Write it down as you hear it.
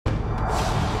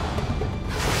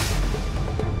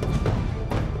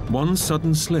One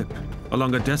sudden slip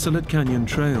along a desolate canyon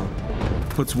trail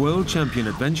puts world champion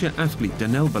adventure athlete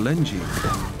Danelle Balenji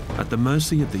at the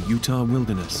mercy of the Utah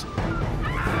wilderness.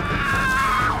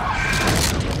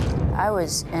 I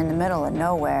was in the middle of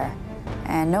nowhere,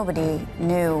 and nobody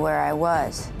knew where I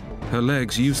was. Her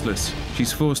legs useless,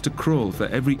 she's forced to crawl for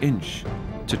every inch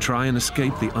to try and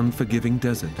escape the unforgiving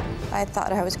desert. I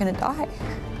thought I was going to die.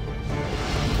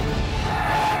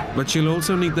 But she'll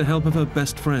also need the help of her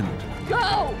best friend.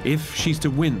 Go! If she's to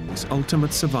win this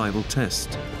ultimate survival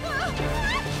test.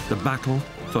 The battle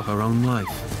for her own life.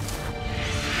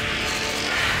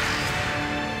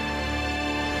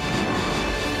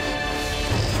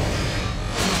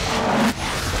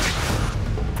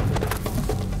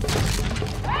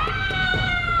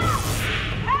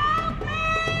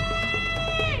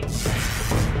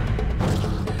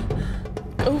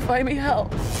 Go find me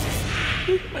help.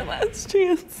 My last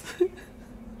chance.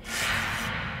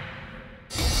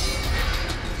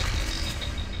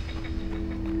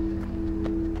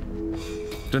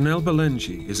 Danelle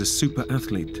Balenji is a super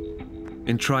athlete.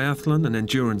 In triathlon and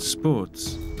endurance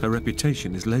sports, her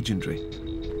reputation is legendary.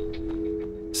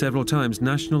 Several times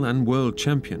national and world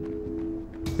champion.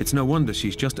 It's no wonder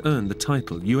she's just earned the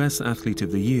title US Athlete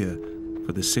of the Year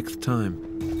for the 6th time.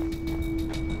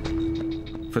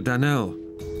 For Danelle,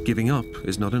 giving up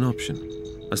is not an option,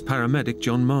 as paramedic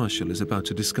John Marshall is about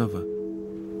to discover.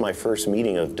 My first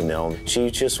meeting of Danelle, she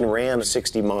just ran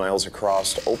 60 miles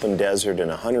across open desert in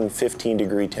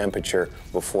 115-degree temperature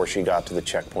before she got to the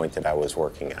checkpoint that I was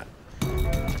working at.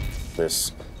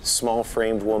 This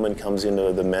small-framed woman comes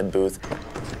into the med booth.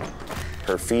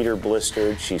 Her feet are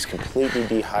blistered, she's completely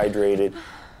dehydrated,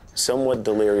 somewhat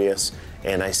delirious,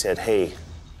 and I said, hey,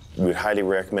 we highly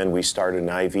recommend we start an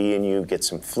IV in you, get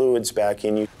some fluids back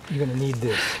in you. You're gonna need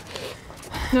this.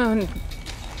 No,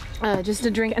 just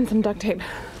a drink and some duct tape.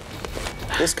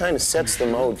 This kind of sets the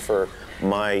mode for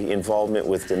my involvement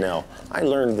with Danelle. I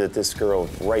learned that this girl,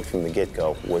 right from the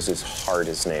get-go, was as hard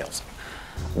as nails.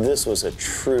 This was a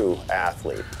true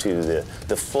athlete to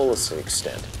the fullest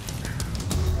extent.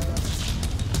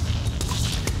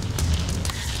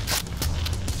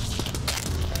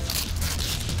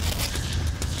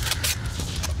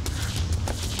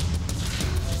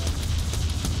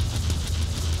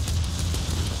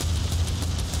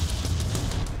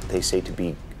 They say to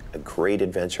be a great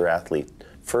adventure athlete,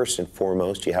 first and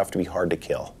foremost, you have to be hard to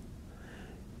kill.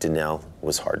 Danelle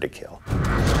was hard to kill.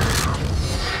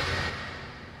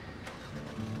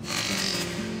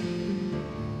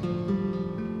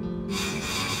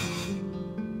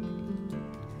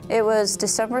 It was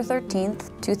December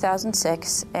 13th,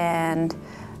 2006, and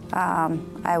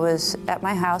I was at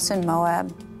my house in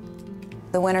Moab.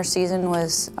 The winter season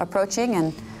was approaching,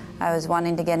 and I was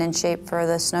wanting to get in shape for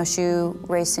the snowshoe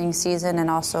racing season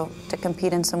and also to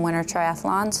compete in some winter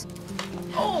triathlons.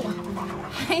 Oh,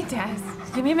 hey, Taz.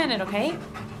 Give me a minute, okay?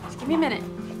 Just give me a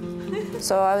minute.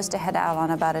 So I was to head out on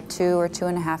about a 2 or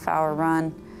 2.5 hour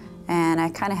run, and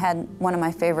I kind of had one of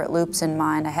my favorite loops in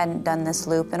mind. I hadn't done this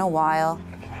loop in a while.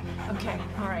 Okay,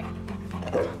 all right.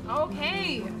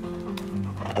 Okay.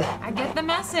 I get the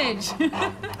message.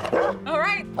 All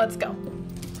right, let's go.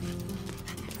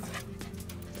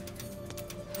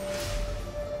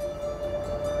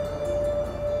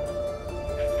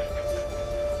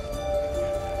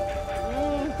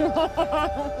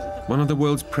 One of the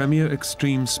world's premier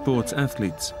extreme sports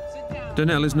athletes,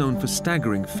 Danelle is known for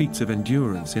staggering feats of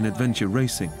endurance in adventure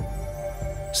racing.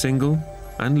 Single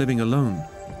and living alone,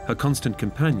 her constant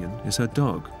companion is her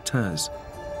dog, Taz.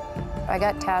 I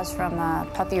got Taz from a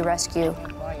puppy rescue.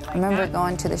 I remember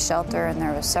going to the shelter and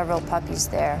there were several puppies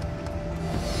there.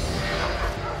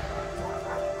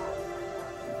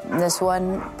 This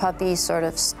one puppy sort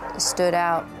of stood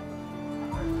out.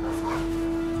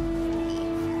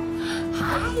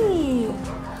 Hi.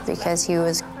 Because he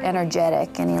was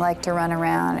energetic and he liked to run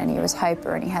around and he was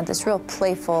hyper and he had this real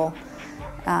playful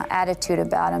attitude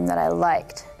about him that I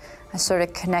liked. I sort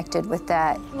of connected with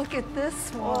that. Look at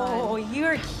this one. Oh,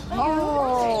 you're cute.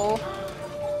 Oh.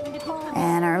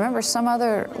 And I remember some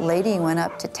other lady went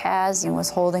up to Taz and was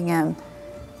holding him.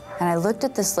 And I looked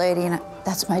at this lady and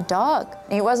that's my dog.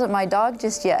 He wasn't my dog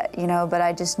just yet, you know, but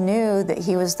I just knew that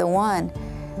he was the one.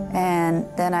 And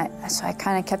then so I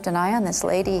kind of kept an eye on this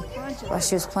lady while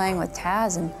she was playing with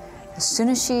Taz. And as soon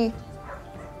as she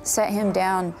set him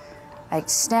down, I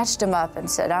snatched him up and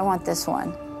said, I want this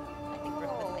one.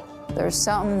 There was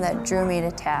something that drew me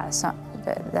to Taz,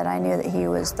 that I knew that he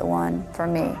was the one for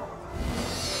me.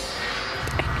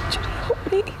 I need you to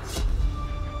help me.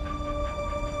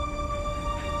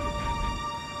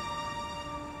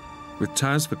 With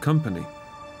Taz for company,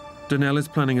 Danelle is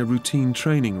planning a routine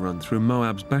training run through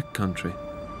Moab's backcountry.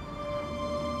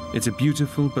 It's a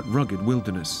beautiful but rugged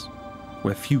wilderness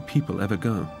where few people ever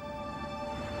go.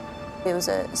 It was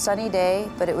a sunny day,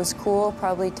 but it was cool,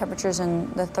 probably temperatures in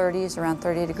the 30s, around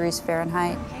 30 degrees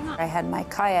Fahrenheit. I had my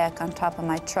kayak on top of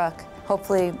my truck,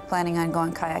 hopefully planning on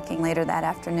going kayaking later that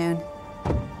afternoon.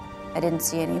 I didn't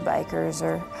see any bikers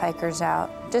or hikers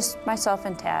out, just myself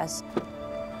and Taz.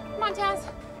 Come on, Taz.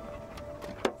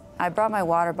 I brought my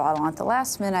water bottle. At the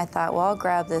last minute, I thought, well, I'll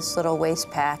grab this little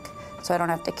waist pack so I don't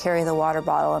have to carry the water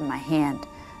bottle in my hand.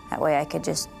 That way I could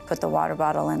just put the water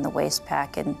bottle in the waist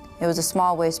pack. And it was a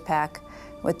small waist pack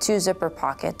with 2 zipper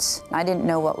pockets. I didn't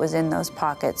know what was in those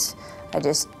pockets. I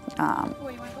just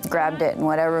grabbed it, and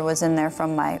whatever was in there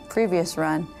from my previous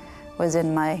run was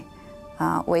in my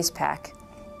waist pack.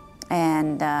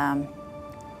 And I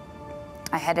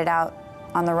headed out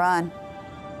on the run.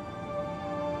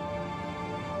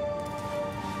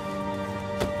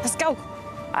 Let's go.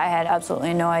 I had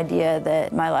absolutely no idea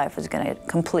that my life was going to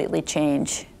completely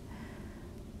change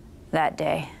that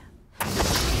day. Come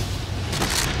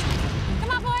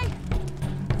on, boy.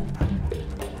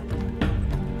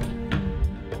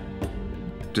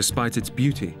 Despite its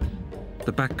beauty,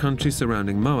 the backcountry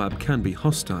surrounding Moab can be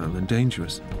hostile and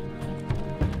dangerous.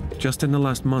 Just in the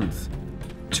last month,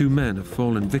 2 men have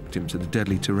fallen victim to the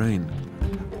deadly terrain,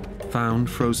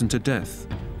 found frozen to death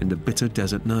in the bitter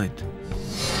desert night.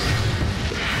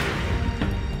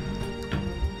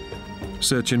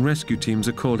 Search and rescue teams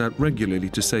are called out regularly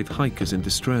to save hikers in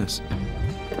distress.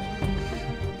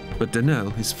 But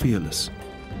Danelle is fearless.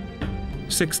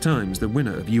 6 times the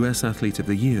winner of US Athlete of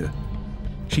the Year,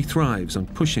 she thrives on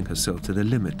pushing herself to the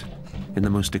limit in the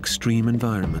most extreme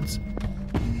environments.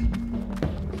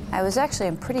 I was actually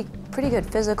in pretty good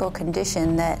physical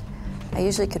condition that I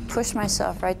usually could push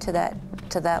myself right to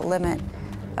that limit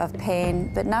of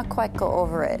pain, but not quite go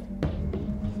over it.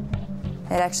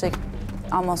 It actually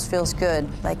almost feels good,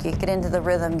 like you get into the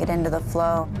rhythm, get into the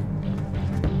flow.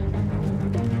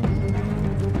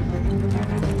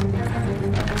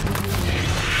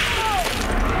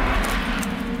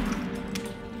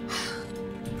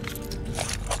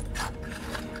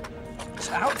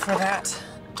 Watch out for that.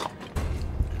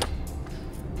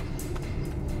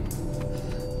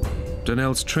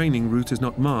 Danelle's training route is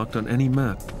not marked on any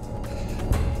map.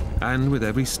 And with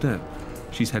every step,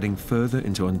 she's heading further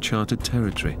into uncharted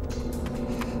territory.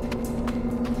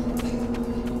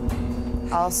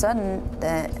 All of a sudden,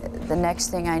 the next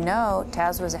thing I know,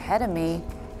 Taz was ahead of me,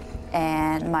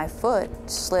 and my foot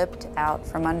slipped out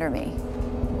from under me.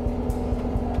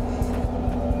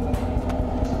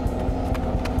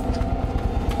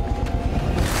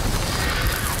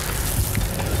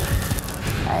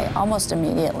 I almost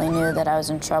immediately knew that I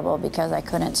was in trouble because I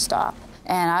couldn't stop.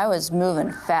 And I was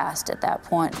moving fast at that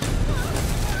point.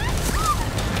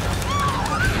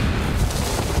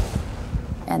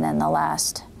 And then the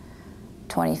last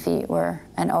 20 feet were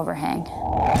an overhang.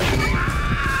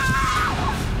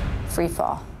 Free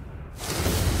fall.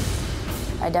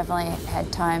 I definitely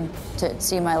had time to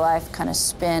see my life kind of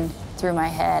spin through my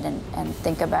head and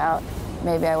think about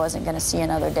maybe I wasn't going to see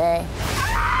another day.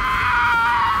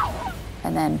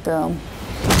 And then boom.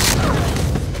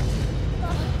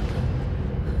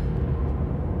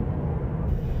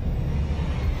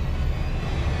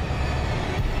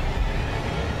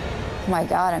 Oh my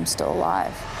God, I'm still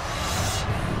alive.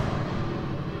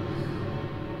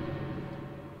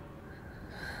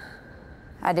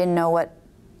 I didn't know what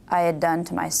I had done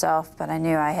to myself, but I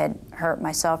knew I had hurt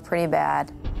myself pretty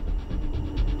bad.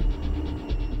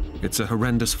 It's a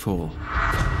horrendous fall.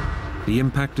 The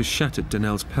impact has shattered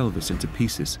Danelle's pelvis into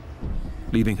pieces,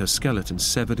 leaving her skeleton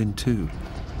severed in 2.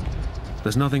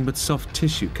 There's nothing but soft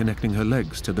tissue connecting her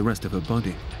legs to the rest of her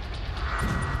body.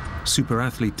 Super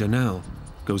athlete Danelle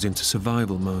goes into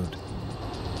survival mode.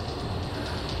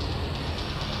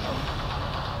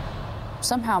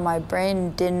 Somehow my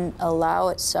brain didn't allow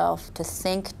itself to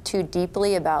think too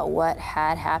deeply about what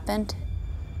had happened.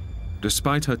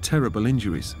 Despite her terrible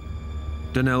injuries,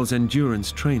 Danelle's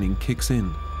endurance training kicks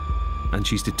in, and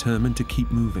she's determined to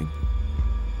keep moving.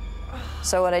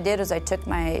 So what I did was I took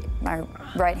my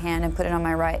right hand and put it on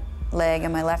my right leg,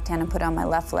 and my left hand and put it on my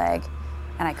left leg,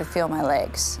 and I could feel my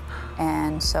legs.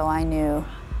 And so I knew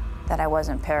that I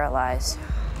wasn't paralyzed.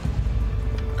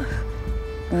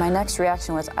 And my next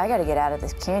reaction was, I gotta get out of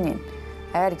this canyon.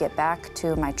 I gotta get back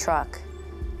to my truck,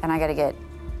 and I gotta get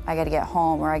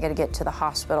home, or I gotta get to the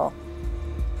hospital.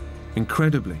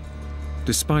 Incredibly,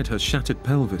 despite her shattered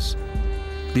pelvis,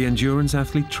 the endurance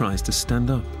athlete tries to stand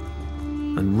up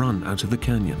and run out of the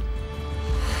canyon.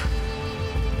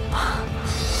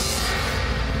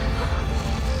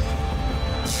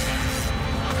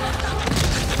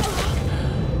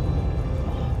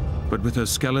 But with her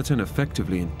skeleton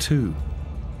effectively in two,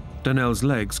 Danelle's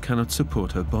legs cannot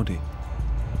support her body.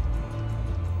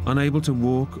 Unable to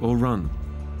walk or run,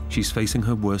 she's facing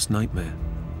her worst nightmare.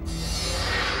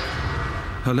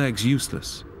 Her legs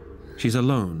useless, she's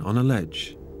alone on a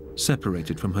ledge,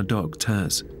 separated from her dog,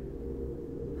 Taz.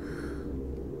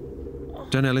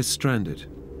 Danelle is stranded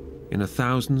in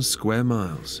 1,000 square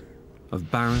miles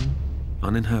of barren,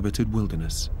 uninhabited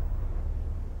wilderness.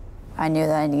 I knew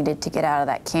that I needed to get out of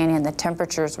that canyon. The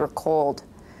temperatures were cold,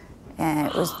 and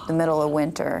it was the middle of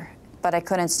winter. But I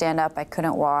couldn't stand up, I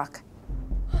couldn't walk.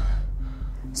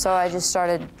 So I just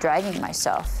started dragging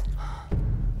myself.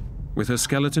 With her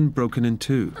skeleton broken in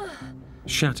two,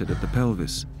 shattered at the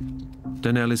pelvis,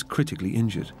 Danelle is critically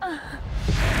injured.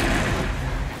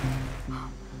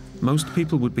 Most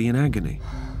people would be in agony,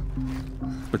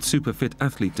 but super-fit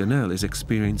athlete Danelle is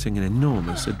experiencing an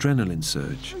enormous adrenaline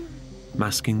surge,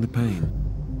 masking the pain.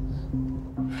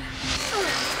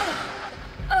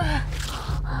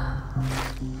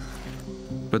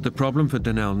 But the problem for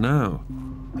Danelle now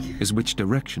is which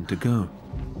direction to go.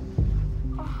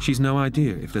 She's no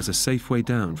idea if there's a safe way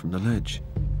down from the ledge.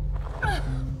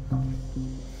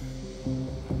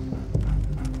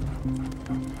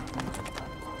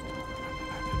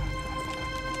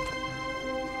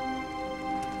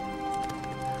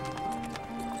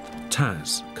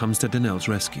 Taz comes to Danelle's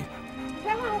rescue.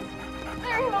 Taz,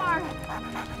 there you are.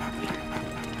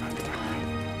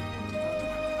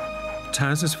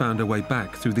 Taz has found her way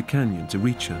back through the canyon to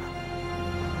reach her.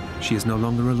 She is no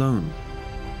longer alone,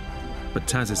 but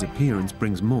Taz's appearance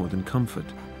brings more than comfort.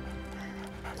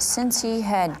 Since he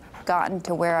had gotten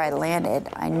to where I landed,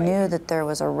 I knew that there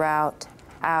was a route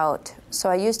out. So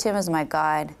I used him as my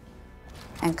guide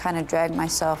and kind of dragged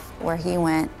myself where he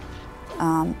went,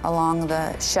 along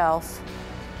the shelf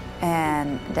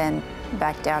and then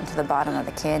back down to the bottom of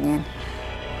the canyon.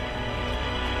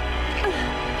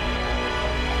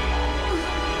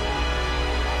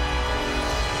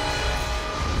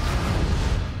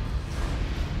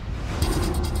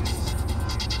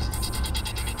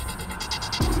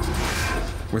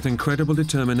 With incredible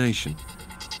determination,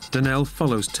 Danelle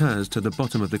follows Taz to the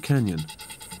bottom of the canyon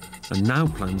and now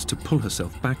plans to pull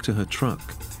herself back to her truck.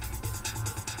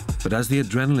 But as the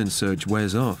adrenaline surge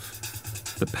wears off,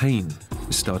 the pain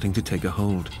is starting to take a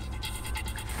hold.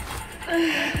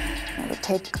 It would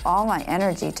take all my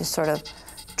energy to sort of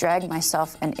drag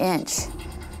myself an inch.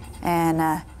 And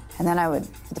then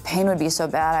the pain would be so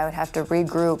bad I would have to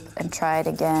regroup and try it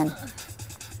again.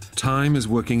 Time is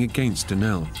working against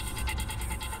Danelle.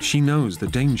 She knows the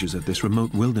dangers of this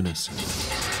remote wilderness,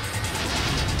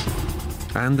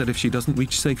 and that if she doesn't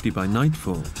reach safety by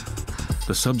nightfall,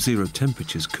 the sub-zero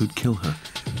temperatures could kill her.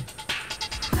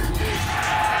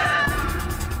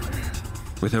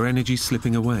 With her energy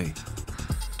slipping away,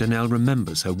 Danelle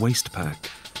remembers her waist pack.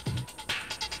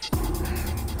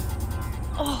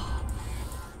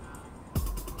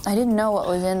 I didn't know what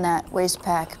was in that waist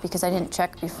pack because I didn't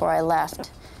check before I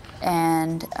left.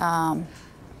 And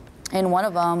in one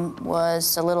of them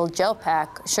was a little gel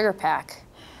pack, sugar pack,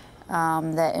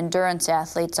 that endurance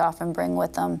athletes often bring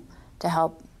with them to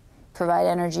help provide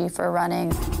energy for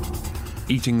running.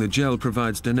 Eating the gel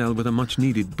provides Danelle with a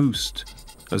much-needed boost,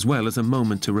 as well as a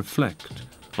moment to reflect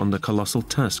on the colossal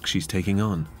task she's taking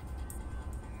on.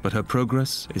 But her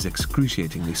progress is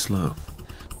excruciatingly slow.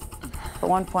 At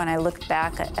one point, I looked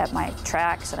back at my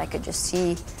tracks and I could just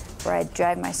see where I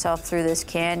dragged myself through this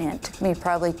canyon. It took me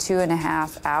probably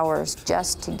 2.5 hours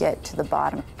just to get to the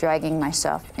bottom, dragging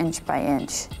myself inch by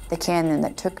inch. The canyon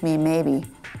that took me maybe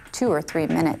 2 or 3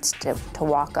 minutes to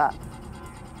walk up.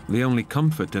 The only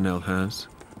comfort Danelle has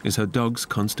is her dog's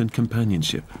constant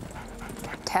companionship.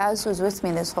 Taz was with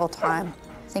me this whole time.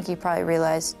 I think he probably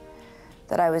realized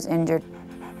that I was injured.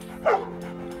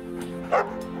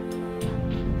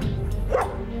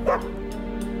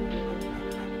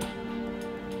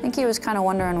 I think he was kind of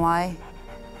wondering why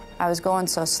I was going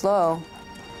so slow.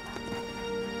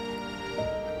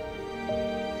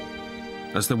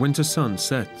 As the winter sun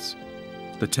sets,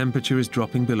 the temperature is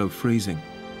dropping below freezing.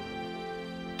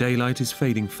 Daylight is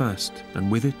fading fast,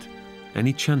 and with it,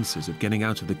 any chances of getting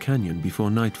out of the canyon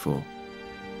before nightfall.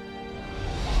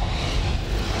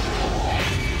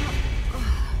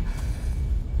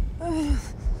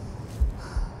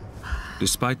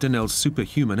 Despite Danelle's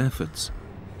superhuman efforts,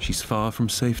 she's far from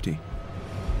safety.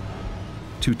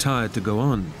 Too tired to go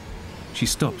on, she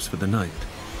stops for the night.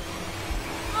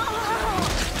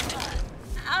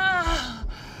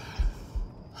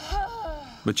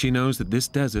 But she knows that this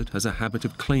desert has a habit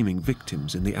of claiming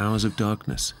victims in the hours of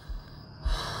darkness.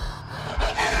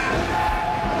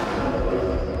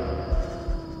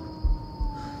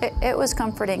 It was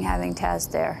comforting having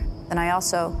Taz there. And I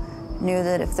also knew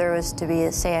that if there was to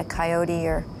be, say, a coyote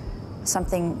or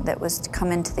something that was to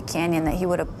come into the canyon, that he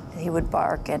would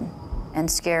bark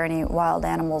and scare any wild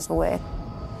animals away.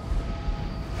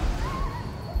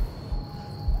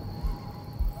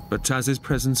 But Taz's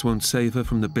presence won't save her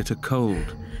from the bitter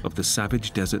cold of the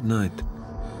savage desert night.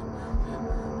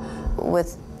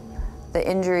 With the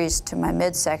injuries to my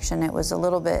midsection, it was a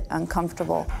little bit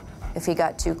uncomfortable if he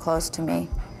got too close to me,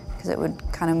 because it would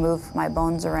kind of move my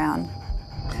bones around.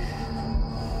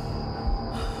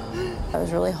 I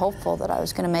was really hopeful that I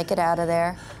was going to make it out of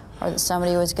there, or that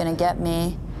somebody was going to get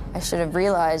me. I should have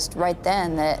realized right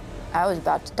then that I was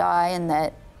about to die and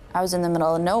that I was in the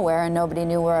middle of nowhere and nobody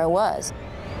knew where I was.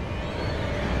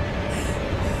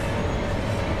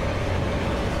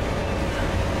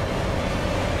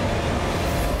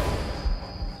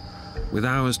 With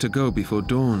hours to go before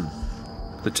dawn,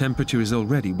 the temperature is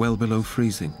already well below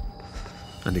freezing,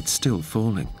 and it's still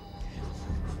falling.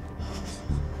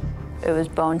 It was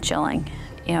bone-chilling.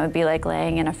 You know, it'd be like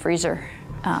laying in a freezer.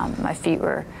 My feet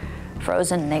were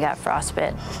frozen and they got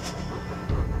frostbite.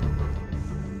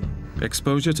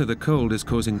 Exposure to the cold is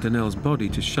causing Danelle's body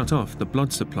to shut off the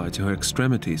blood supply to her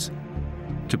extremities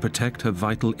to protect her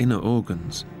vital inner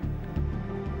organs.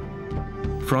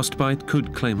 Frostbite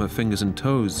could claim her fingers and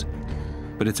toes,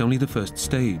 but it's only the first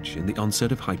stage in the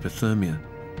onset of hypothermia.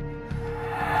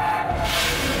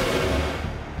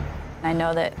 I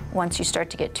know that once you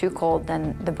start to get too cold,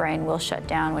 then the brain will shut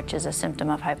down, which is a symptom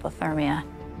of hypothermia.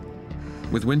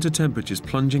 With winter temperatures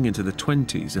plunging into the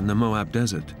 20s in the Moab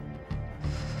Desert,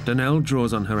 Danelle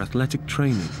draws on her athletic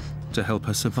training to help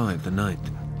her survive the night.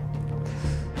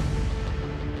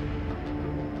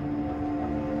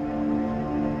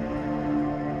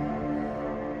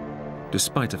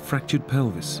 Despite a fractured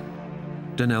pelvis,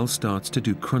 Danelle starts to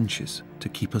do crunches to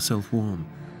keep herself warm.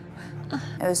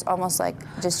 It was almost like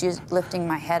just lifting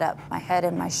my head up, my head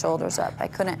and my shoulders up. I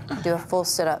couldn't do a full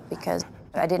sit-up because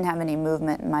I didn't have any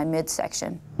movement in my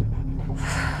midsection.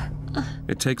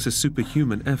 It takes a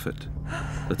superhuman effort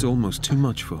that's almost too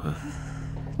much for her.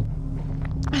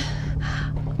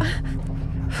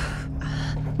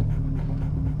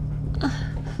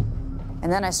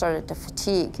 And then I started to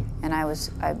fatigue, and I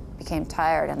became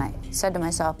tired, and I said to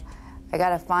myself, I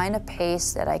gotta find a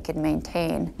pace that I could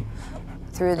maintain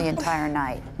through the entire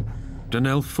night.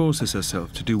 Danelle forces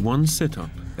herself to do one sit-up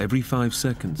every 5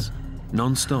 seconds,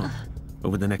 non-stop,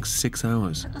 over the next 6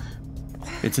 hours.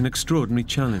 It's an extraordinary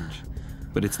challenge,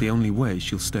 but it's the only way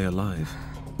she'll stay alive.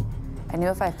 I knew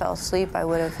if I fell asleep, I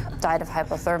would have died of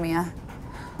hypothermia,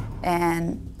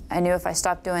 and I knew if I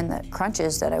stopped doing the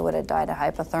crunches that I would have died of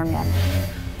hypothermia.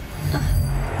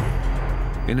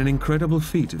 In an incredible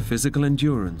feat of physical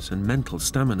endurance and mental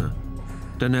stamina,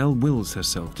 Danelle wills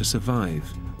herself to survive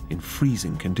in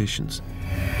freezing conditions.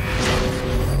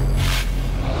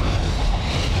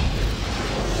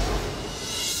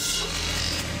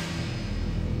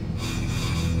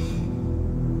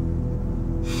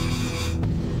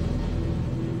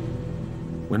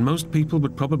 When most people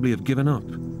would probably have given up,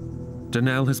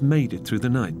 Danelle has made it through the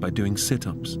night by doing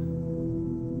sit-ups.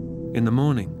 In the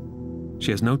morning,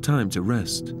 she has no time to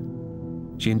rest.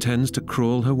 She intends to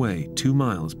crawl her way 2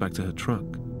 miles back to her truck.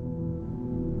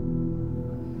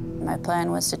 My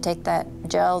plan was to take that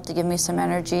gel to give me some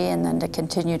energy and then to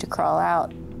continue to crawl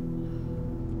out.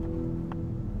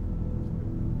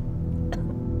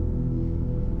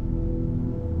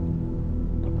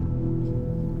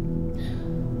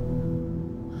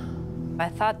 I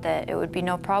thought that it would be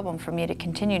no problem for me to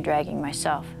continue dragging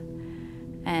myself.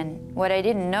 And what I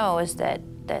didn't know is that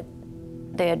the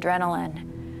adrenaline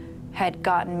had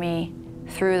gotten me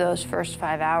through those first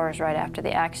 5 hours right after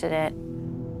the accident.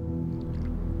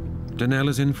 Danelle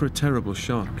is in for a terrible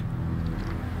shock.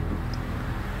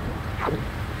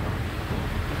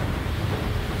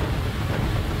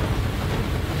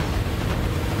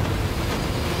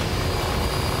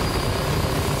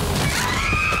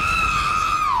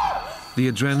 The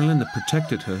adrenaline that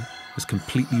protected her has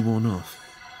completely worn off.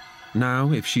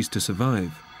 Now, if she's to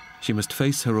survive, she must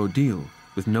face her ordeal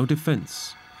with no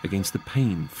defense against the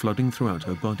pain flooding throughout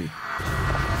her body.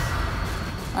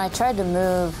 When I tried to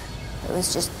move, it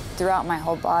was just throughout my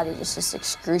whole body, just this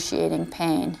excruciating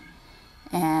pain.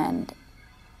 And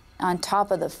on top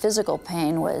of the physical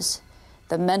pain was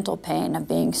the mental pain of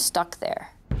being stuck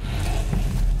there.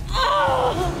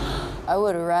 I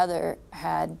would have rather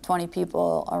had 20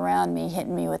 people around me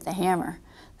hitting me with the hammer.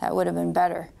 That would have been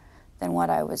better than what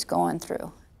I was going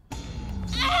through.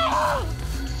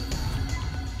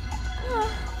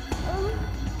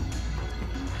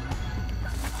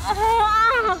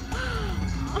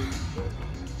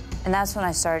 And that's when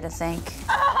I started to think,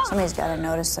 somebody's got to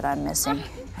notice that I'm missing.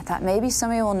 I thought maybe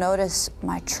somebody will notice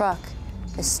my truck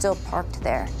is still parked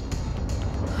there.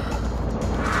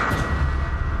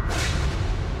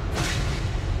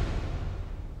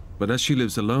 But as she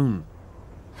lives alone,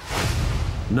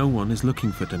 no one is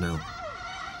looking for Danelle.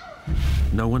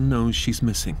 No one knows she's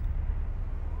missing.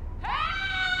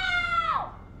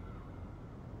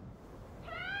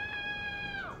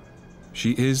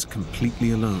 She is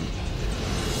completely alone.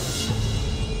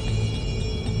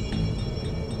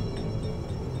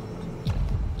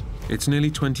 It's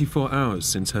nearly 24 hours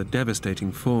since her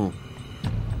devastating fall,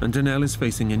 and Danelle is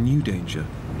facing a new danger: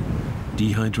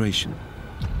 dehydration.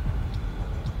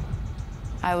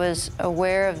 I was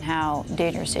aware of how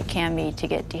dangerous it can be to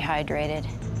get dehydrated.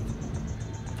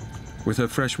 With her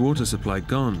fresh water supply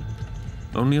gone,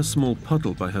 only a small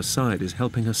puddle by her side is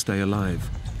helping her stay alive.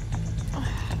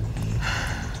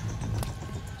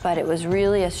 But it was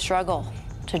really a struggle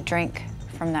to drink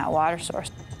from that water source.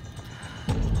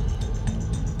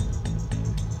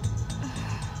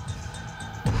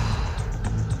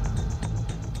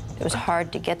 It was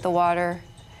hard to get the water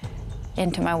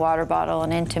into my water bottle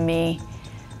and into me.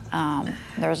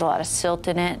 There was a lot of silt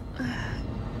in it.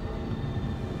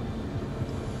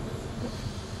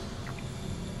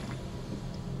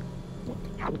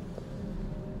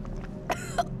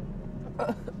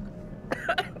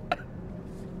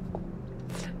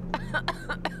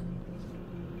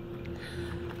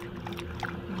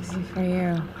 Easy for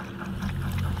you.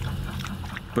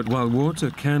 But while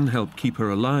water can help keep her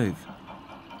alive,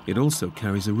 it also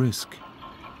carries a risk.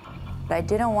 I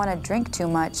didn't want to drink too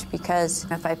much because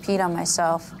if I peed on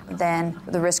myself, then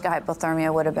the risk of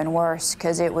hypothermia would have been worse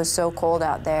because it was so cold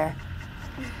out there.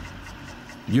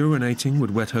 Urinating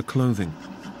would wet her clothing.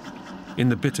 In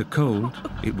the bitter cold,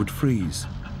 it would freeze,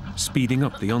 speeding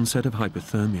up the onset of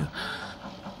hypothermia.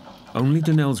 Only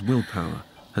Danelle's willpower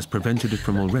has prevented it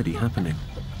from already happening.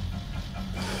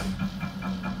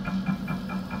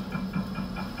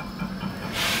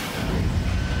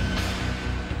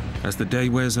 As the day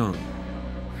wears on,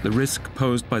 the risk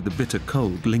posed by the bitter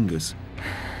cold lingers,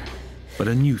 but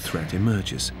a new threat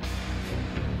emerges.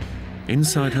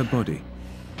 Inside her body,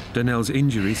 Danelle's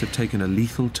injuries have taken a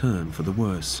lethal turn for the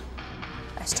worse.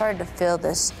 I started to feel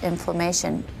this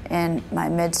inflammation in my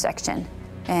midsection,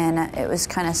 and it was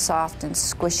kind of soft and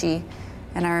squishy.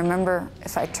 And I remember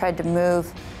if I tried to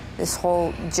move, this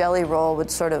whole jelly roll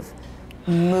would sort of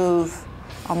move,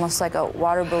 almost like a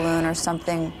water balloon or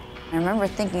something. I remember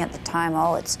thinking at the time,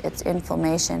 oh, it's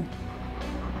inflammation.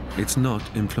 It's not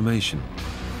inflammation.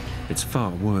 It's far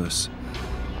worse.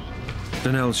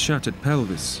 Danelle's shattered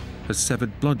pelvis has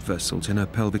severed blood vessels in her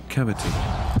pelvic cavity.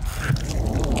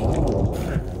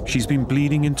 She's been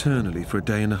bleeding internally for a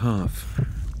day and a half,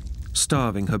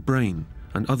 starving her brain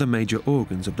and other major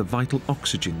organs of the vital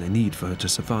oxygen they need for her to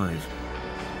survive.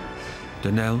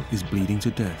 Danelle is bleeding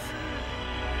to death.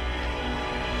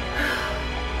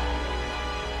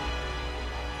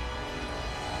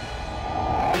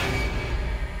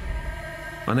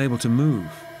 Unable to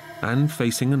move and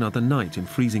facing another night in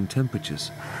freezing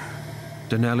temperatures,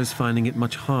 Danelle is finding it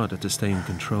much harder to stay in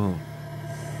control.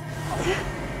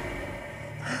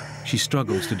 She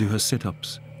struggles to do her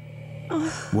sit-ups.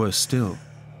 Worse still,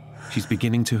 she's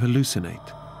beginning to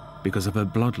hallucinate because of her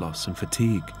blood loss and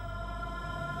fatigue.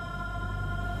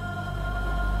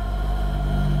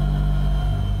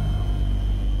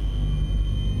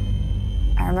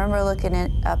 I remember looking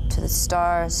up to the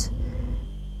stars,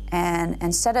 and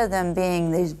instead of them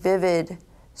being these vivid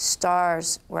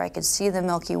stars where I could see the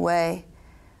Milky Way,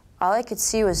 all I could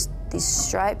see was these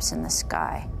stripes in the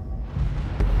sky.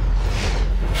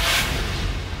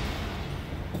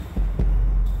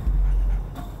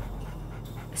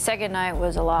 The second night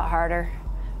was a lot harder.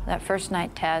 That first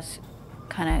night, Taz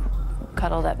kind of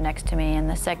cuddled up next to me, and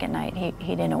the second night,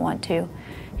 he didn't want to.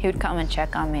 He would come and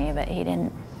check on me, but he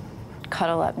didn't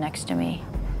cuddle up next to me.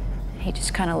 He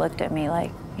just kind of looked at me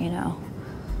like, you know,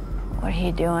 what are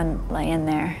you doing laying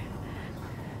there?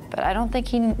 But I don't think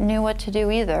he knew what to do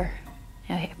either.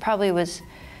 You know, he probably was,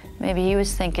 maybe he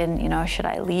was thinking, you know, should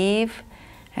I leave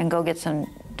and go get some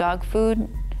dog food,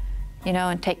 you know,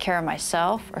 and take care of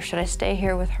myself, or should I stay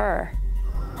here with her?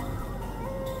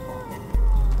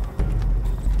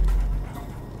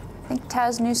 I think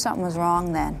Taz knew something was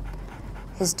wrong then.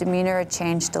 His demeanor had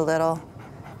changed a little.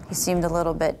 He seemed a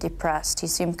little bit depressed. He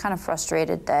seemed kind of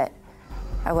frustrated that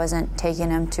I wasn't taking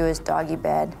him to his doggy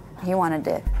bed. He wanted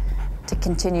to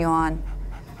continue on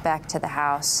back to the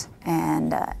house.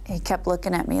 And he kept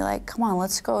looking at me like, come on,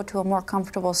 let's go to a more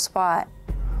comfortable spot.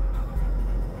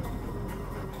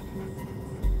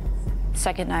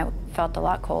 Second night felt a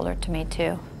lot colder to me,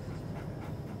 too.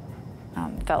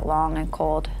 Felt long and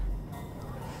cold.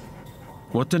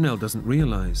 What Danelle doesn't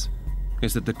realize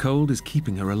is that the cold is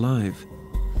keeping her alive.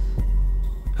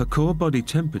 Her core body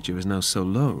temperature is now so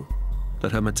low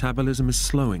that her metabolism is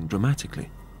slowing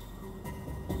dramatically.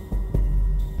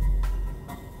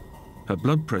 Her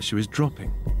blood pressure is dropping,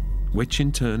 which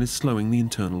in turn is slowing the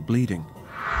internal bleeding.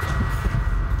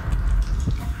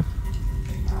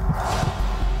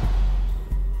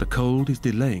 The cold is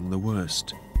delaying the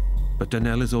worst, but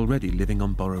Danelle is already living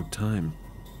on borrowed time.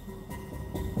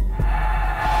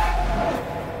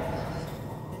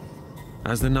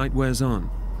 As the night wears on,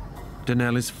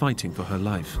 Danelle is fighting for her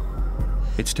life.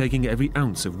 It's taking every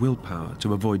ounce of willpower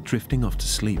to avoid drifting off to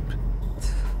sleep,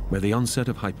 where the onset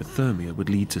of hypothermia would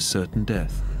lead to certain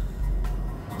death.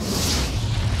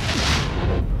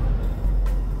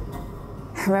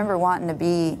 I remember wanting to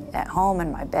be at home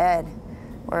in my bed,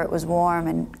 where it was warm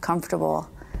and comfortable,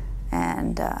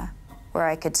 and where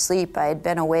I could sleep. I had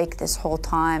been awake this whole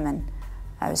time, and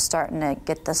I was starting to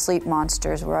get the sleep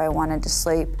monsters where I wanted to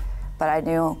sleep, but I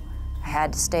knew I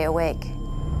had to stay awake.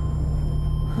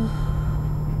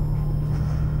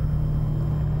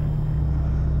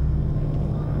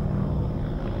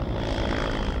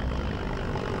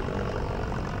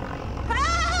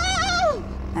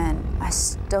 And I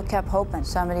still kept hoping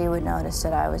somebody would notice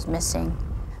that I was missing.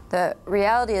 The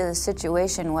reality of the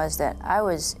situation was that I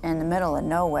was in the middle of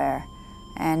nowhere,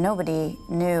 and nobody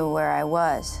knew where I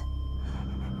was.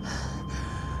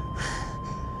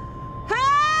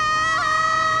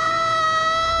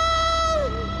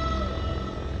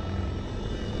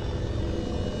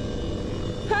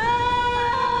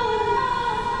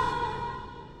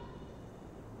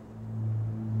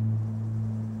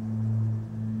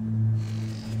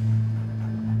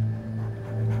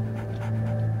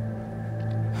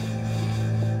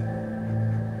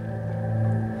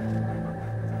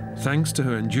 Thanks to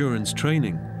her endurance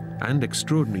training and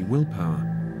extraordinary willpower,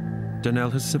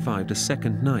 Danelle has survived a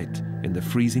second night in the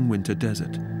freezing winter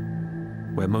desert,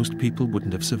 where most people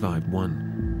wouldn't have survived one.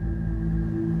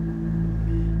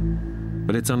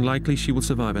 But it's unlikely she will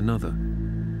survive another.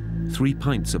 3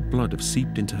 pints of blood have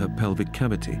seeped into her pelvic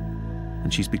cavity,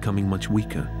 and she's becoming much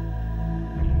weaker.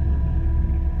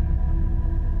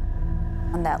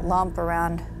 On that lump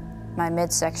around my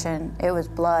midsection, it was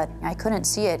blood. I couldn't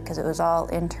see it because it was all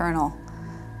internal,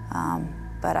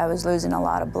 but I was losing a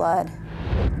lot of blood.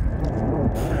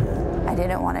 I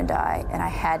didn't want to die, and I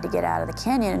had to get out of the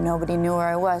canyon, and nobody knew where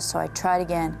I was, so I tried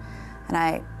again. And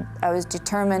I was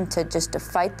determined to just to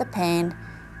fight the pain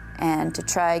and to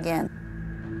try again.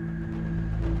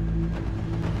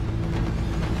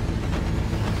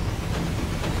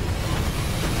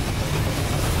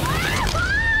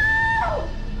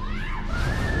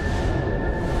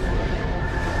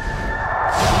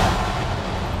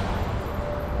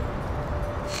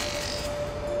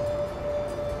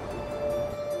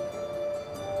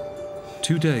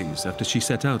 Two days after she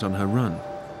set out on her run,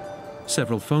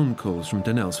 several phone calls from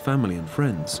Danelle's family and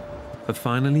friends have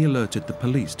finally alerted the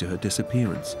police to her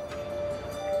disappearance.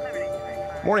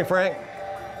 Morning, Frank.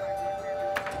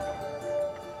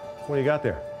 What do you got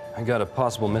there? I got a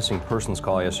possible missing persons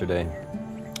call yesterday.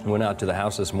 I went out to the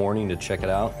house this morning to check it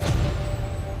out.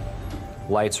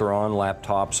 Lights are on,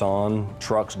 laptops on,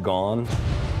 truck's gone.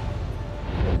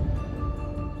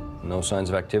 No signs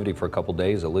of activity for a couple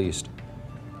days at least.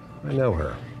 I know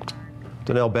her.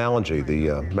 Danelle Ballinger,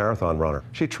 the marathon runner.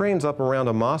 She trains up around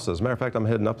Amasa. As a matter of fact, I'm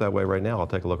heading up that way right now. I'll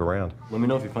take a look around. Let me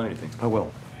know if you find anything. I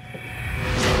will.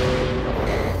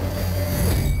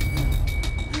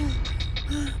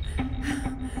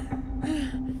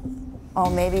 Oh,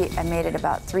 maybe I made it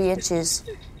about 3 inches,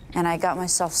 and I got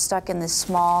myself stuck in this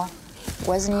small,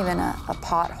 wasn't even a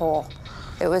pothole.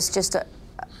 It was just a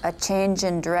change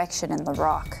in direction in the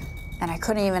rock, and I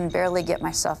couldn't even barely get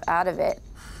myself out of it.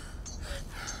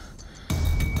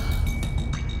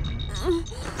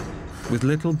 With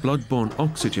little blood-borne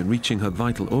oxygen reaching her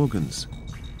vital organs,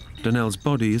 Danelle's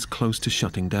body is close to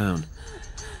shutting down.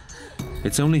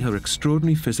 It's only her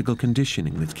extraordinary physical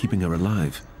conditioning that's keeping her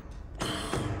alive.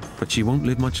 But she won't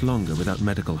live much longer without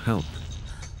medical help.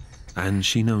 And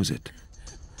she knows it.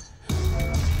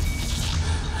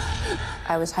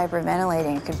 I was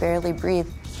hyperventilating, I could barely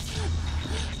breathe.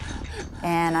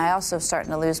 And I also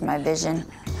starting to lose my vision.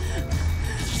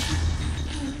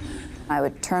 I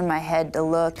would turn my head to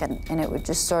look, and it would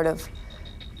just sort of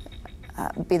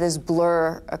be this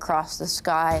blur across the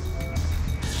sky.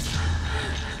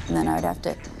 And then I would have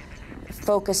to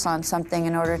focus on something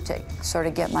in order to sort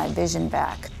of get my vision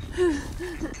back.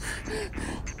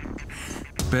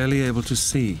 Barely able to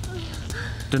see,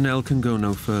 Danelle can go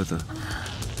no further.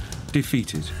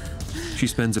 Defeated, she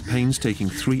spends a painstaking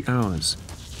 3 hours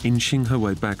inching her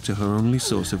way back to her only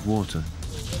source of water.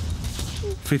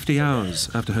 50 hours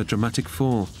after her dramatic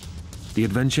fall, the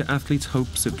adventure athlete's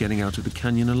hopes of getting out of the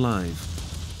canyon alive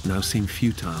now seem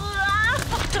futile.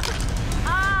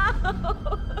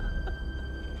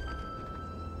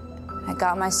 I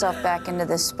got myself back into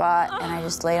this spot and I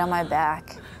just laid on my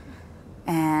back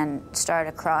and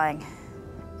started crying.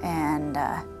 And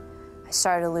I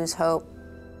started to lose hope.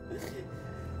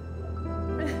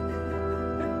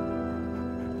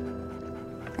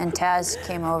 And Taz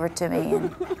came over to me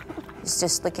and was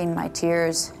just licking my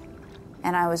tears.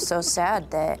 And I was so sad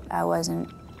that I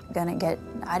wasn't gonna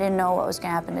I didn't know what was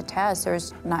gonna happen to Taz. There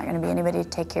was not gonna be anybody to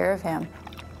take care of him.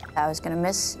 I was gonna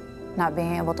miss not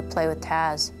being able to play with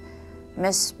Taz,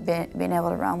 miss being able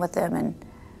to run with him and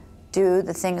do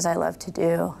the things I love to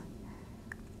do.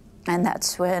 And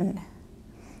that's when,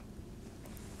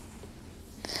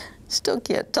 still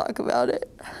can't talk about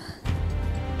it.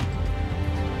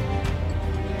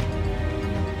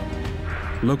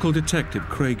 Local detective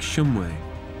Craig Shumway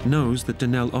knows that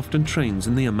Danelle often trains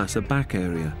in the Amasa Back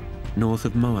area, north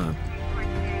of Moab.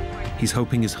 He's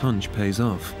hoping his hunch pays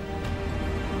off.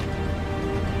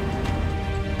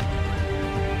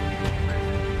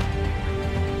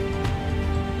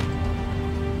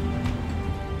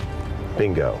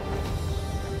 Bingo.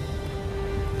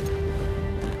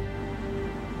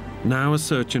 Now a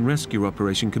search and rescue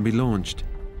operation can be launched,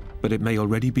 but it may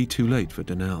already be too late for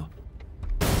Danelle.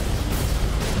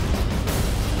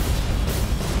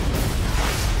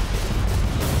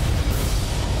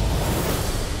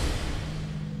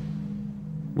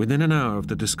 Within an hour of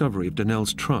the discovery of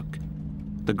Danelle's truck,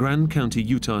 the Grand County,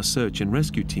 Utah search and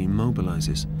rescue team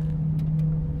mobilizes.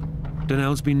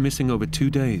 Danelle's been missing over 2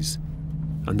 days,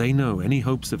 and they know any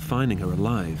hopes of finding her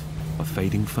alive are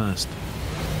fading fast.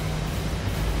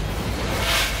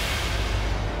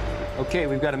 Okay,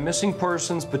 we've got a missing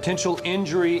persons, potential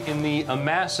injury in the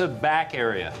Amasa Back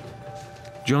area.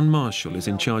 John Marshall is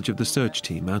in charge of the search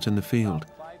team out in the field.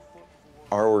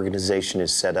 Our organization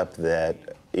is set up that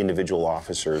individual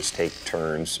officers take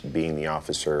turns being the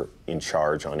officer in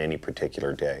charge on any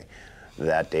particular day.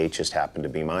 That day just happened to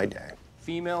be my day.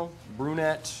 Female,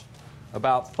 brunette,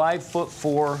 about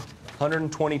 5'4",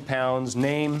 120 pounds,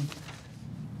 name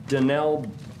Danelle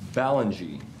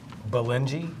Ballingy.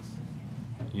 Balenji?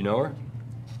 You know her?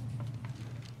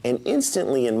 And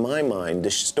instantly, in my mind, the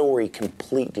story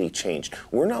completely changed.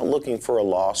 We're not looking for a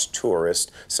lost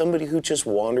tourist, somebody who just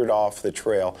wandered off the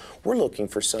trail. We're looking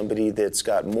for somebody that's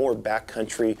got more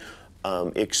backcountry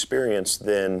experience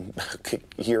than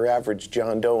your average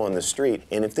John Doe on the street.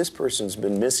 And if this person's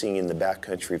been missing in the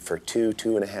backcountry for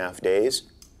 2.5 days,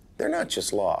 they're not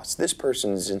just lost. This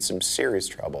person's in some serious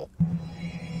trouble.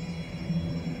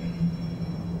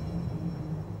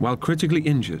 While critically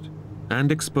injured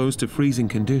and exposed to freezing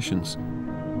conditions,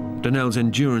 Danelle's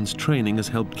endurance training has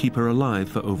helped keep her alive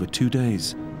for over 2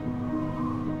 days.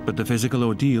 But the physical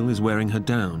ordeal is wearing her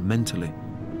down mentally.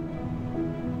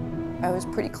 I was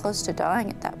pretty close to dying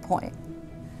at that point,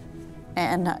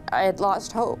 and I had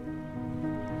lost hope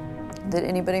that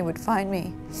anybody would find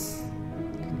me.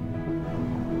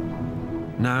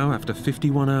 Now, after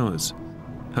 51 hours,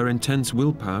 her intense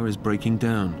willpower is breaking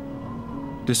down.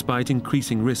 Despite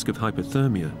increasing risk of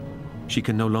hypothermia, she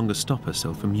can no longer stop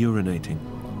herself from urinating.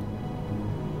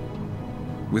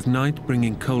 With night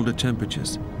bringing colder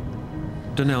temperatures,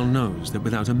 Danelle knows that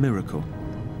without a miracle,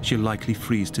 she'll likely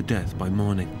freeze to death by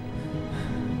morning.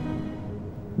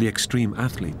 The extreme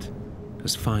athlete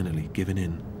has finally given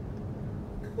in.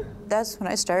 That's when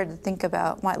I started to think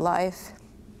about my life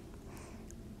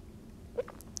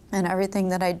and everything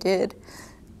that I did.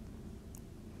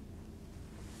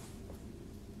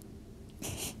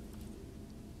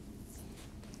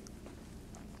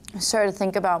 I started to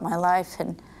think about my life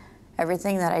and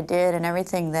everything that I did and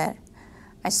everything that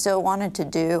I still wanted to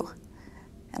do.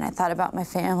 And I thought about my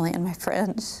family and my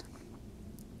friends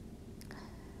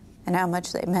and how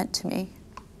much they meant to me.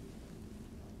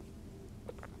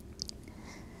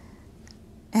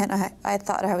 And I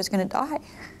thought I was gonna die.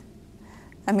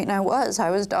 I mean, I was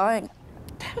dying.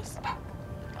 Tess.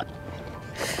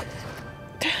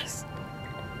 Tess.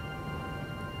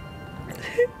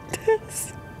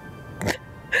 Tess.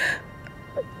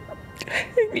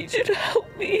 I need you to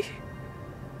help me.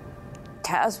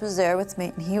 Taz was there with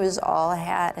me, and he was all I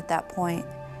had at that point.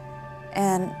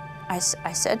 And I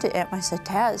said to him, I said,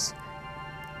 Taz,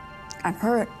 I'm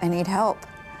hurt, I need help.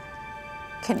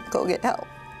 Can you go get help?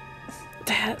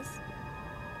 Taz,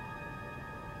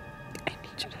 I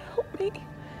need you to help me.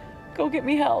 Go get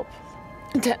me help.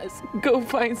 Tess, go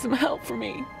find some help for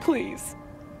me, please.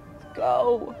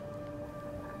 Go.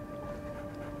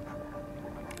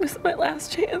 This is my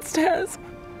last chance, Tess.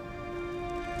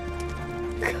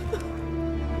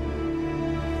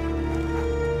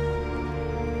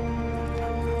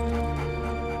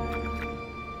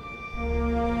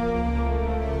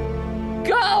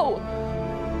 Go!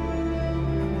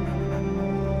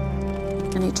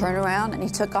 And he turned around and he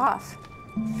took off.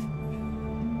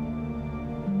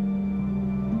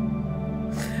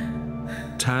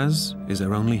 Taz is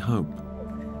her only hope.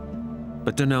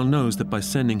 But Donnell knows that by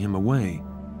sending him away,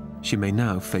 she may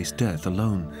now face death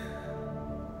alone.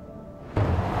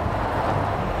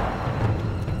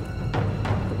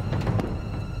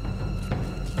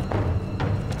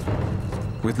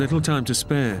 With little time to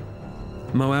spare,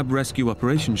 Moab Rescue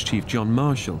Operations Chief John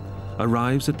Marshall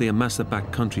arrives at the Amasa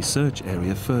backcountry search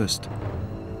area first.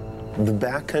 The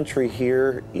backcountry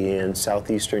here in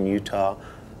southeastern Utah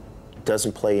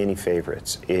doesn't play any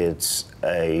favorites. It's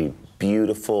a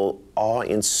beautiful,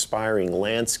 awe-inspiring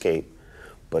landscape,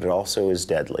 but it also is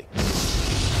deadly.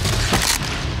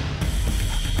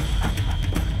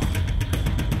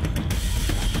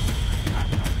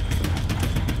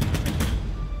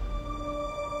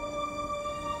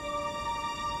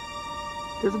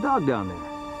 There's a dog down there.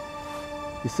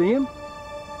 You see him?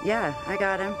 Yeah, I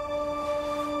got him.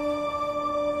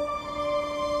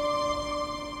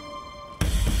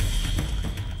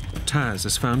 Taz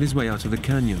has found his way out of the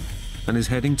canyon and is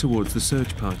heading towards the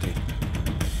search party.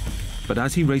 But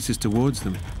as he races towards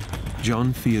them,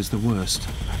 John fears the worst.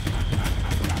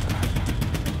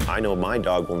 I know my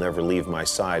dog will never leave my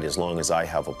side as long as I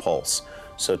have a pulse.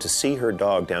 So to see her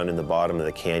dog down in the bottom of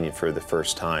the canyon for the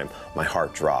first time, my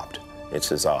heart dropped. It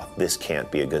says, oh, this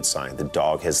can't be a good sign. The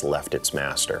dog has left its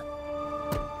master.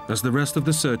 As the rest of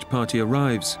the search party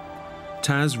arrives,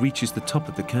 Taz reaches the top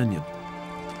of the canyon.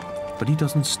 But he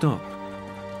doesn't stop,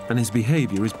 and his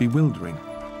behavior is bewildering,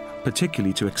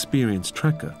 particularly to experienced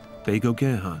tracker Bego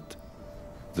Gerhardt.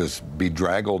 This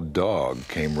bedraggled dog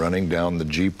came running down the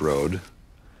Jeep road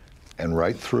and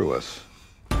right through us.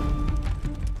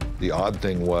 The odd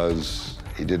thing was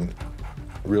he didn't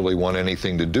really want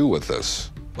anything to do with us.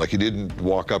 Like he didn't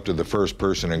walk up to the first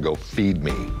person and go, feed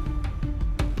me.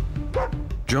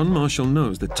 John Marshall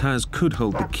knows that Taz could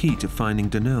hold the key to finding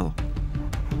Donnell.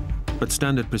 But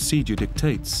standard procedure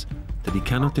dictates that he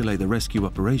cannot delay the rescue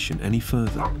operation any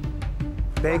further.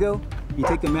 Bego, you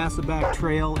take the Massaback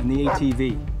Trail and the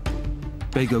ATV.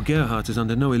 Bego Gerhardt is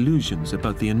under no illusions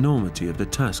about the enormity of the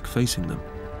task facing them.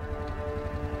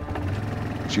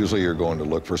 It's usually you're going to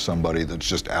look for somebody that's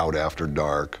just out after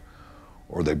dark,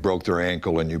 or they broke their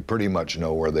ankle and you pretty much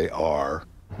know where they are.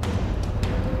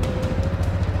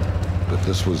 But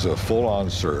this was a full-on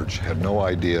search, had no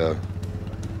idea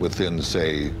within,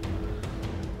 say,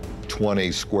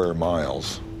 20 square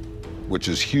miles, which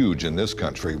is huge in this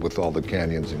country with all the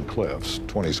canyons and cliffs.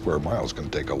 20 square miles can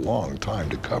take a long time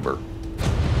to cover.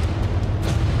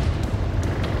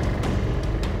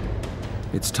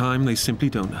 It's time they simply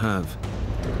don't have.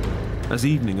 As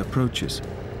evening approaches,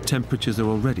 temperatures are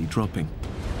already dropping.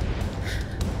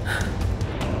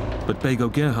 But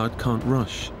Bego Gerhardt can't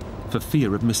rush, for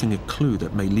fear of missing a clue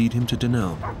that may lead him to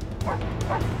Donnell.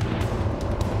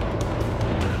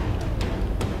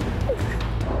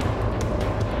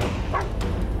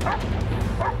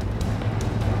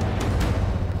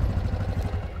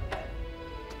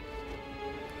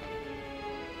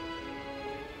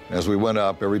 As we went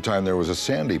up, every time there was a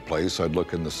sandy place, I'd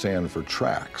look in the sand for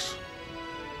tracks.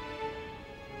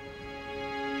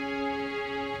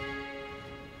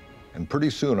 And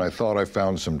pretty soon I thought I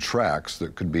found some tracks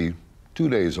that could be 2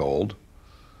 days old,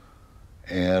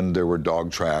 and there were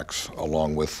dog tracks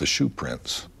along with the shoe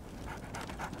prints.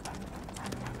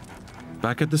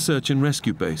 Back at the search and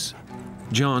rescue base,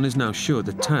 John is now sure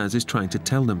that Taz is trying to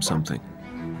tell them something.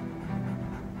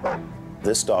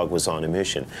 This dog was on a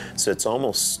mission, so it's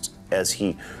almost as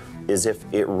if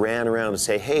it ran around and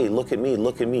say, hey, look at me,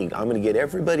 I'm gonna get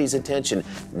everybody's attention.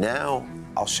 Now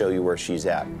I'll show you where she's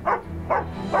at.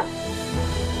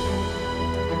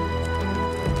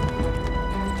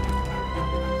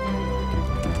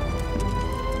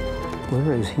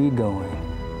 Where is he going?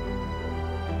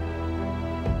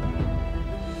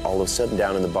 All of a sudden,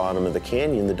 down in the bottom of the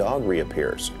canyon, the dog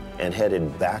reappears and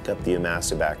headed back up the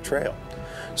Amasaback Trail.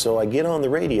 So I get on the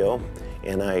radio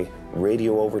and I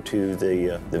radio over to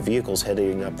the vehicles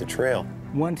heading up the trail.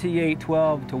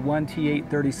 1T812 to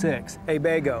 1T836. Hey,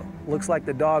 Bego, looks like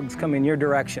the dog's coming your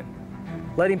direction.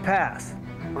 Let him pass.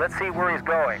 Let's see where he's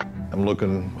going. I'm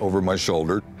looking over my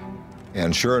shoulder,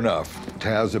 and sure enough,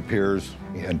 Taz appears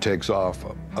and takes off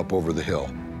up over the hill.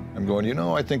 I I'm going, you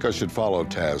know, I think I should follow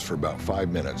Taz for about 5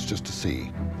 minutes just to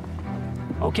see.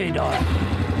 Okay, dog.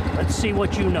 Let's see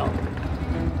what you know.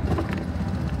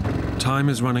 Time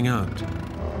is running out.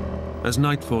 As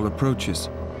nightfall approaches,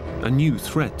 a new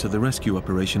threat to the rescue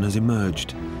operation has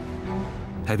emerged.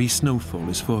 Heavy snowfall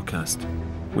is forecast,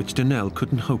 which Donnell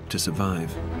couldn't hope to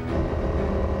survive.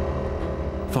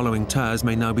 Following Taz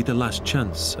may now be the last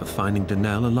chance of finding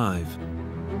Donnell alive.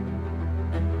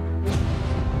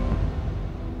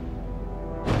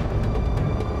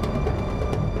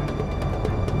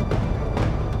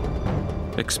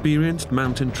 Experienced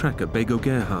mountain trekker Bego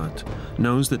Gerhardt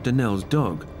knows that Donnell's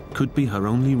dog could be her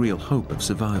only real hope of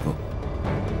survival.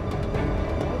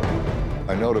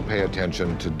 I know to pay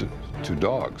attention to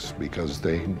dogs because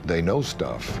they know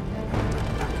stuff.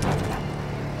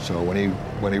 So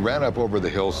when he ran up over the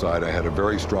hillside, I had a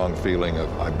very strong feeling of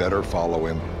I better follow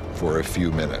him for a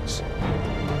few minutes.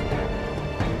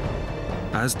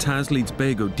 As Taz leads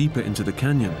Bego deeper into the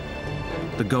canyon,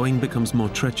 the going becomes more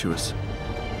treacherous.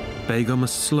 Bego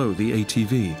must slow the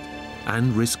ATV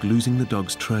and risk losing the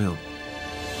dog's trail.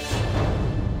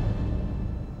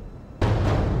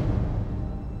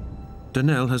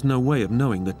 Donnell has no way of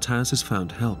knowing that Taz has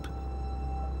found help.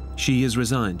 She is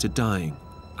resigned to dying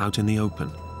out in the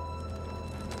open.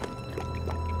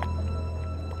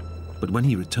 But when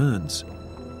he returns,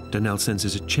 Donnell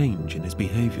senses a change in his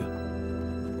behavior.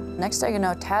 Next thing you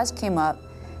know, Taz came up,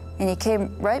 and he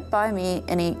came right by me,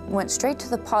 and he went straight to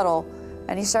the puddle,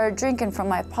 and he started drinking from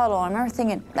my puddle. I remember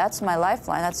thinking, that's my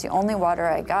lifeline, that's the only water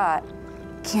I got.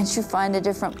 Can't you find a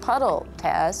different puddle,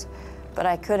 Taz? But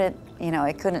I couldn't,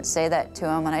 I couldn't say that to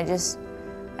him, and I just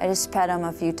pet him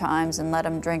a few times and let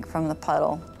him drink from the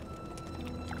puddle.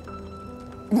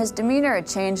 And his demeanor had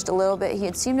changed a little bit. He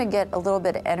had seemed to get a little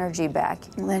bit of energy back.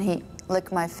 And then he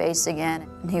licked my face again,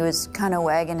 and he was kind of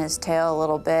wagging his tail a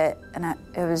little bit, and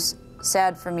it was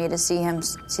sad for me to see him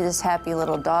see this happy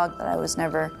little dog that I was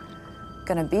never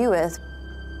gonna be with.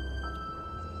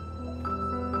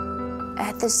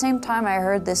 At the same time, I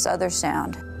heard this other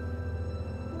sound.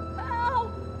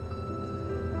 Help!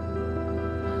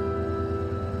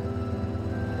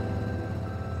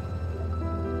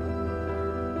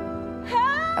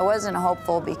 Help! I wasn't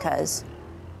hopeful because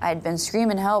I'd been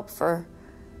screaming help for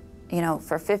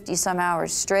 50 some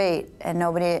hours straight, and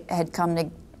nobody had come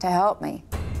to help me.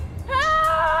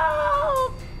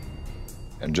 Help!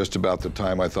 And just about the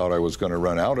time I thought I was going to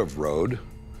run out of road,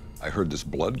 I heard this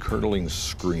blood-curdling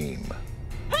scream.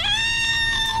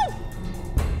 Help!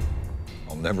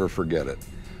 I'll never forget it.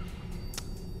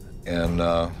 And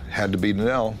had to be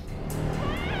Donnell.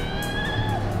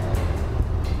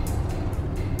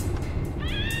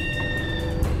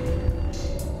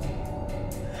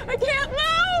 I can't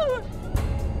move!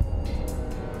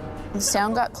 The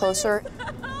sound got closer,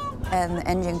 and the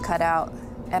engine cut out,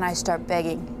 and I start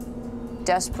begging,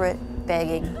 desperate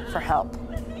begging for help,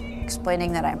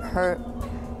 explaining that I'm hurt,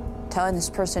 telling this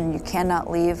person, you cannot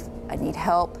leave, I need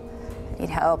help, I need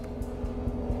help.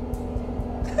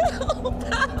 Help,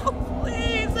 help,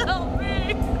 please help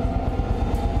me!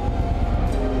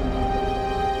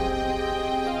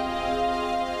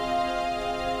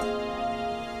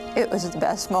 It was the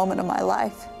best moment of my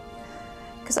life,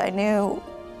 because I knew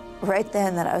right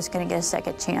then that I was going to get a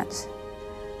second chance.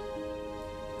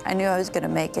 I knew I was going to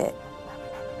make it.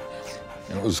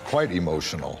 And it was quite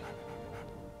emotional,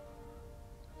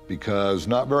 because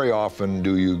not very often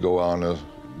do you go on a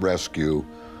rescue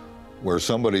where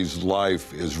somebody's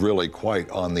life is really quite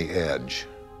on the edge.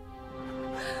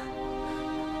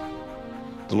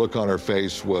 The look on her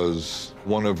face was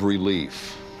one of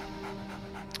relief,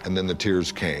 and then the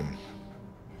tears came.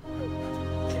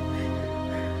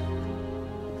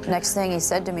 Next thing he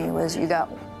said to me was, you got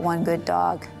one good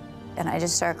dog. And I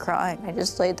just started crying. I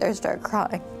just laid there and started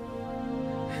crying.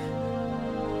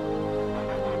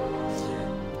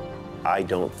 I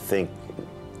don't think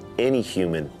any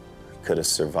human could have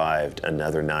survived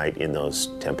another night in those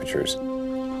temperatures.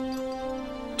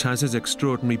 Taz's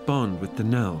extraordinary bond with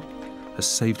Donnell has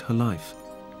saved her life.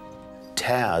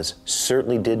 Taz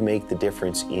certainly did make the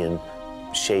difference in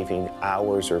shaving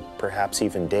hours or perhaps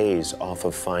even days off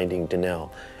of finding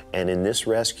Donnell. And in this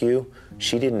rescue,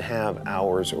 she didn't have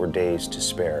hours or days to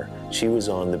spare. She was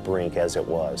on the brink as it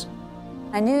was.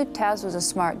 I knew Taz was a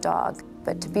smart dog,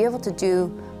 but to be able to do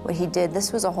what he did,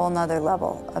 this was a whole nother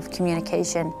level of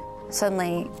communication.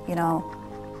 Suddenly,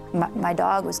 my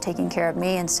dog was taking care of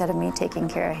me instead of me taking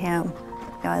care of him.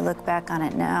 I look back on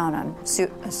it now and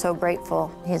I'm so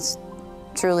grateful. He's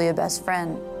truly a best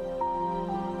friend.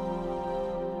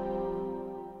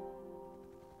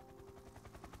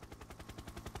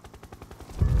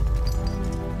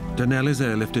 Donnell is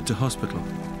airlifted to hospital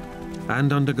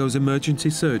and undergoes emergency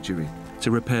surgery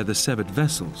to repair the severed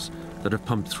vessels that have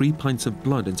pumped 3 pints of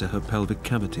blood into her pelvic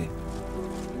cavity.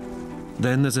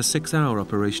 Then there's a 6-hour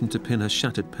operation to pin her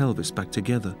shattered pelvis back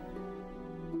together.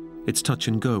 It's touch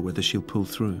and go whether she'll pull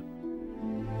through.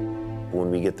 When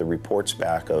we get the reports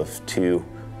back to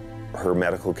her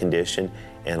medical condition,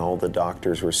 and all the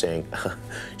doctors were saying,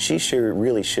 she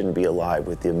really shouldn't be alive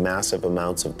with the massive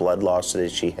amounts of blood loss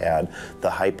that she had, the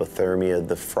hypothermia,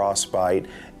 the frostbite,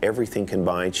 everything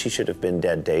combined. She should have been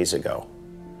dead days ago.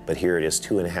 But here it is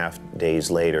 2.5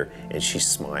 days later, and she's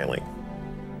smiling.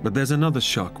 But there's another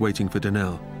shock waiting for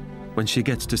Donnell when she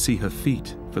gets to see her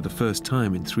feet for the first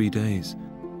time in 3 days.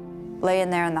 Laying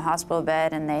there in the hospital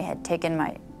bed, and they had taken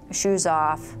my shoes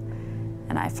off,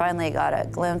 and I finally got a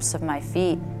glimpse of my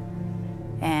feet,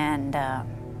 and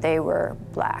they were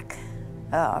black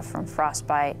from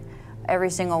frostbite. Every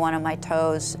single one of my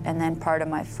toes and then part of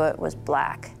my foot was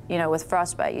black. You know, with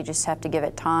frostbite, you just have to give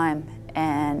it time,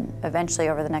 and eventually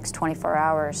over the next 24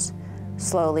 hours,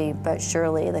 slowly but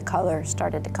surely, the color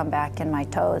started to come back in my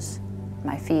toes,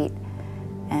 my feet,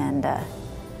 and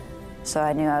so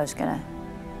I knew I was gonna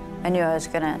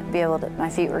be able to, my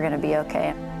feet were gonna be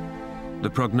okay. The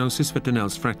prognosis for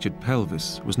Donnell's fractured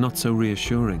pelvis was not so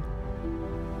reassuring.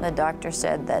 The doctor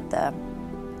said that the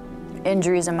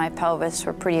injuries in my pelvis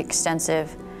were pretty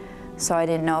extensive, so I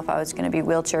didn't know if I was going to be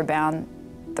wheelchair bound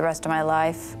the rest of my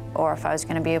life or if I was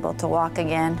going to be able to walk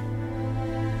again.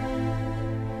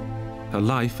 Her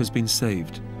life has been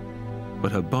saved,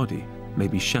 but her body may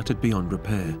be shattered beyond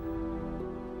repair.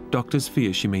 Doctors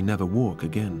fear she may never walk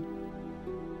again.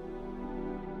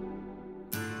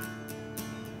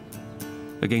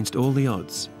 Against all the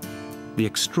odds, the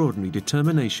extraordinary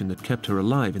determination that kept her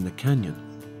alive in the canyon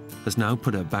has now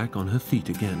put her back on her feet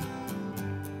again.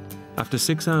 After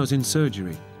 6 hours in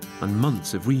surgery and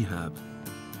months of rehab,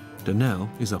 Donnell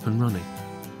is up and running.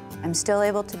 I'm still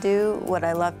able to do what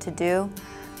I love to do.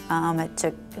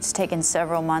 It's taken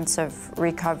several months of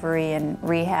recovery and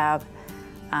rehab,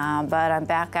 but I'm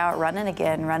back out running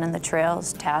again, running the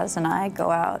trails. Taz and I go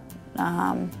out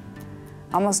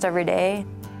almost every day.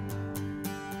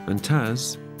 And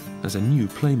Taz has a new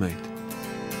playmate.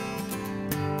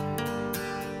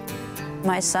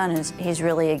 My son he's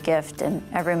really a gift, and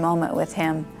every moment with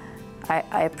him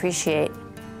I appreciate,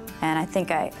 and I think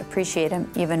I appreciate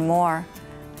him even more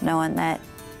knowing that,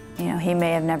 you know, he may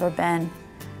have never been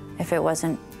if it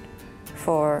wasn't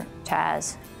for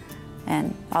Taz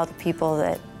and all the people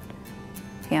that,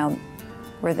 you know,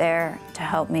 were there to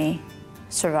help me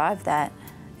survive that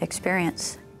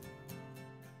experience.